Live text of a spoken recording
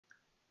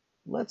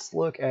let's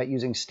look at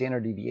using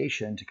standard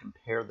deviation to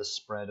compare the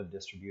spread of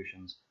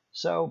distributions.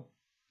 So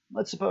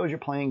let's suppose you're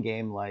playing a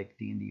game like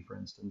D&D, for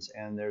instance,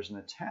 and there's an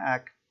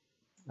attack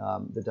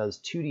that does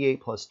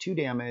 2d8 plus 2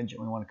 damage,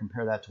 and we want to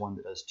compare that to one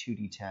that does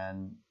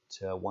 2d10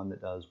 to one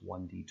that does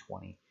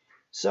 1d20.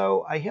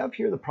 So I have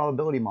here the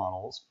probability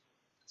models.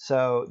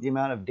 So the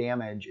amount of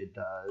damage it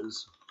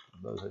does, I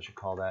suppose I should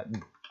call that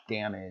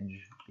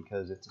damage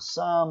because it's a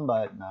sum,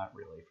 but not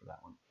really for that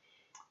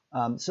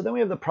one. So then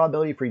we have the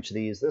probability for each of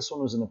these. This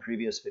one was in the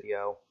previous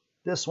video.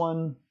 This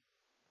one,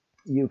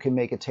 you can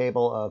make a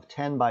table of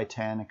 10 by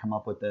 10 and come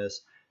up with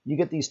this. You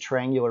get these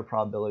triangular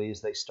probabilities.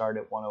 They start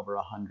at 1 over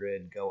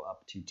 100, go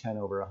up to 10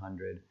 over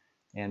 100,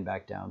 and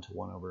back down to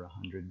 1 over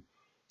 100.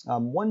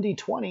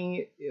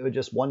 1d20, it would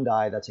just one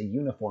die. That's a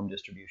uniform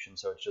distribution,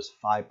 so it's just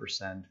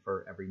 5%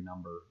 for every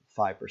number,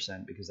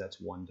 5% because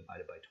that's 1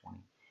 divided by 20.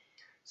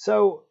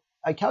 So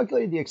I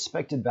calculated the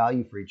expected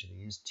value for each of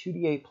these.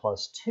 2d8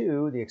 plus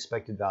 2, the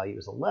expected value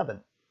is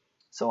 11.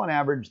 So on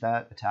average,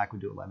 that attack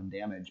would do 11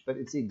 damage, but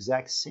it's the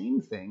exact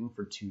same thing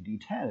for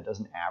 2d10. It does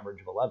an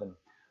average of 11.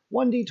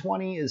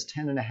 1d20 is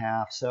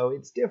 10.5, so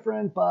it's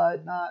different,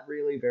 but not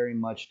really very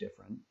much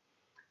different.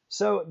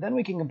 So then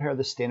we can compare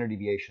the standard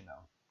deviation,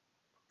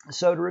 though.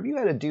 So to review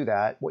how to do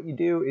that, what you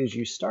do is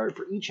you start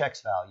for each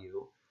x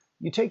value,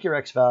 you take your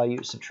x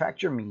value,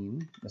 subtract your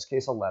mean, in this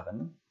case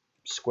 11,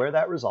 square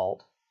that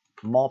result,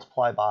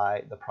 multiply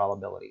by the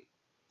probability.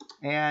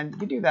 And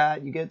you do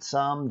that, you get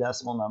some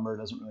decimal number,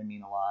 doesn't really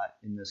mean a lot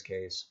in this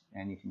case,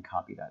 and you can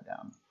copy that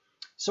down.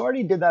 So I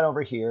already did that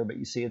over here, but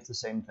you see it's the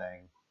same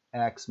thing.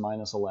 X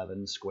minus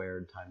 11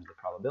 squared times the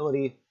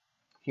probability.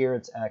 Here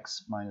it's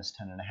x minus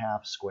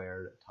 10.5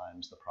 squared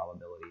times the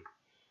probability.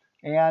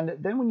 And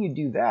then when you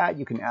do that,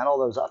 you can add all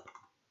those up.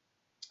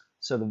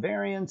 So the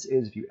variance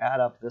is if you add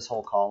up this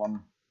whole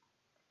column.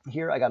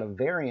 Here I got a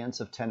variance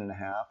of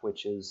 10.5,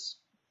 which is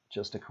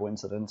just a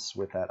coincidence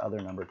with that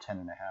other number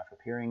 10.5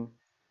 appearing.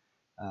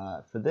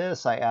 For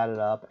this, I added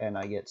up and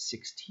I get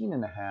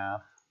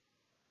 16.5.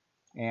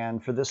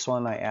 And for this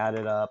one, I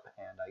added up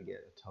and I get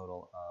a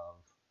total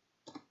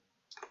of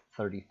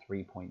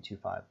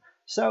 33.25.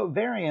 So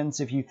variance,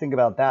 if you think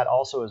about that,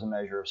 also is a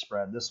measure of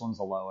spread. This one's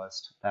the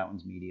lowest, that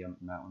one's medium,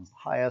 and that one's the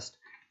highest.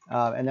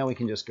 And then we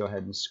can just go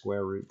ahead and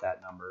square root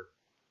that number.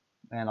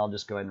 And I'll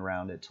just go ahead and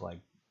round it to like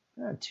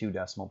 2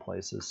 decimal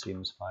places.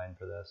 Seems fine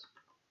for this.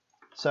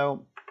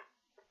 So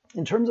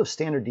in terms of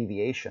standard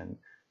deviation,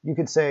 you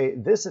could say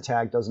this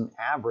attack does an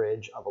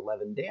average of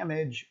 11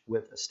 damage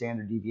with a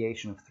standard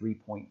deviation of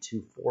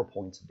 3.24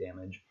 points of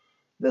damage.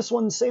 This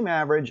one, same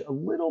average, a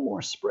little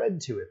more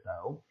spread to it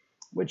though,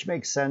 which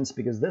makes sense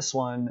because this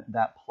one,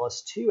 that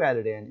plus 2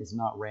 added in, is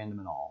not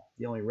random at all.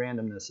 The only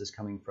randomness is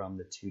coming from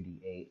the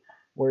 2d8,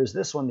 whereas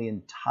this one, the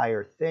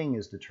entire thing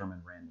is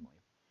determined randomly.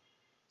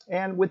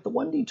 And with the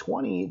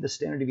 1d20, the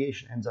standard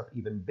deviation ends up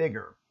even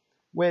bigger,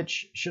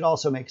 which should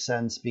also make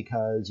sense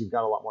because you've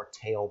got a lot more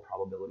tail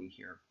probability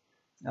here.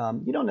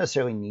 You don't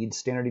necessarily need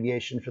standard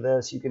deviation for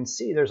this. You can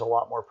see there's a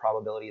lot more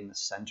probability in the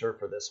center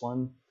for this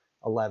one.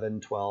 11,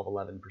 12,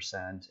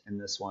 11%,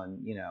 and this one,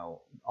 you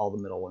know, all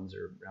the middle ones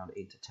are around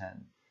 8 to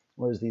 10,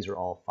 whereas these are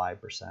all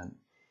 5%.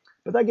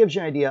 But that gives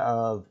you an idea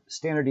of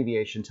standard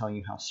deviation telling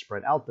you how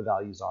spread out the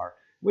values are,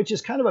 which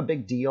is kind of a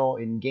big deal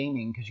in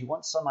gaming because you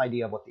want some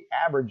idea of what the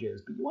average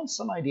is, but you want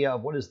some idea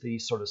of what is the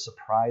sort of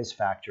surprise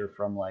factor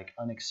from like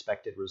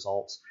unexpected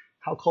results.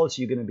 How close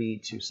are you going to be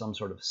to some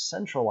sort of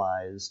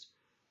centralized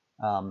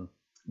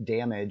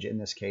damage in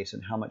this case,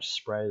 and how much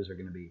spread is there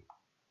going to be?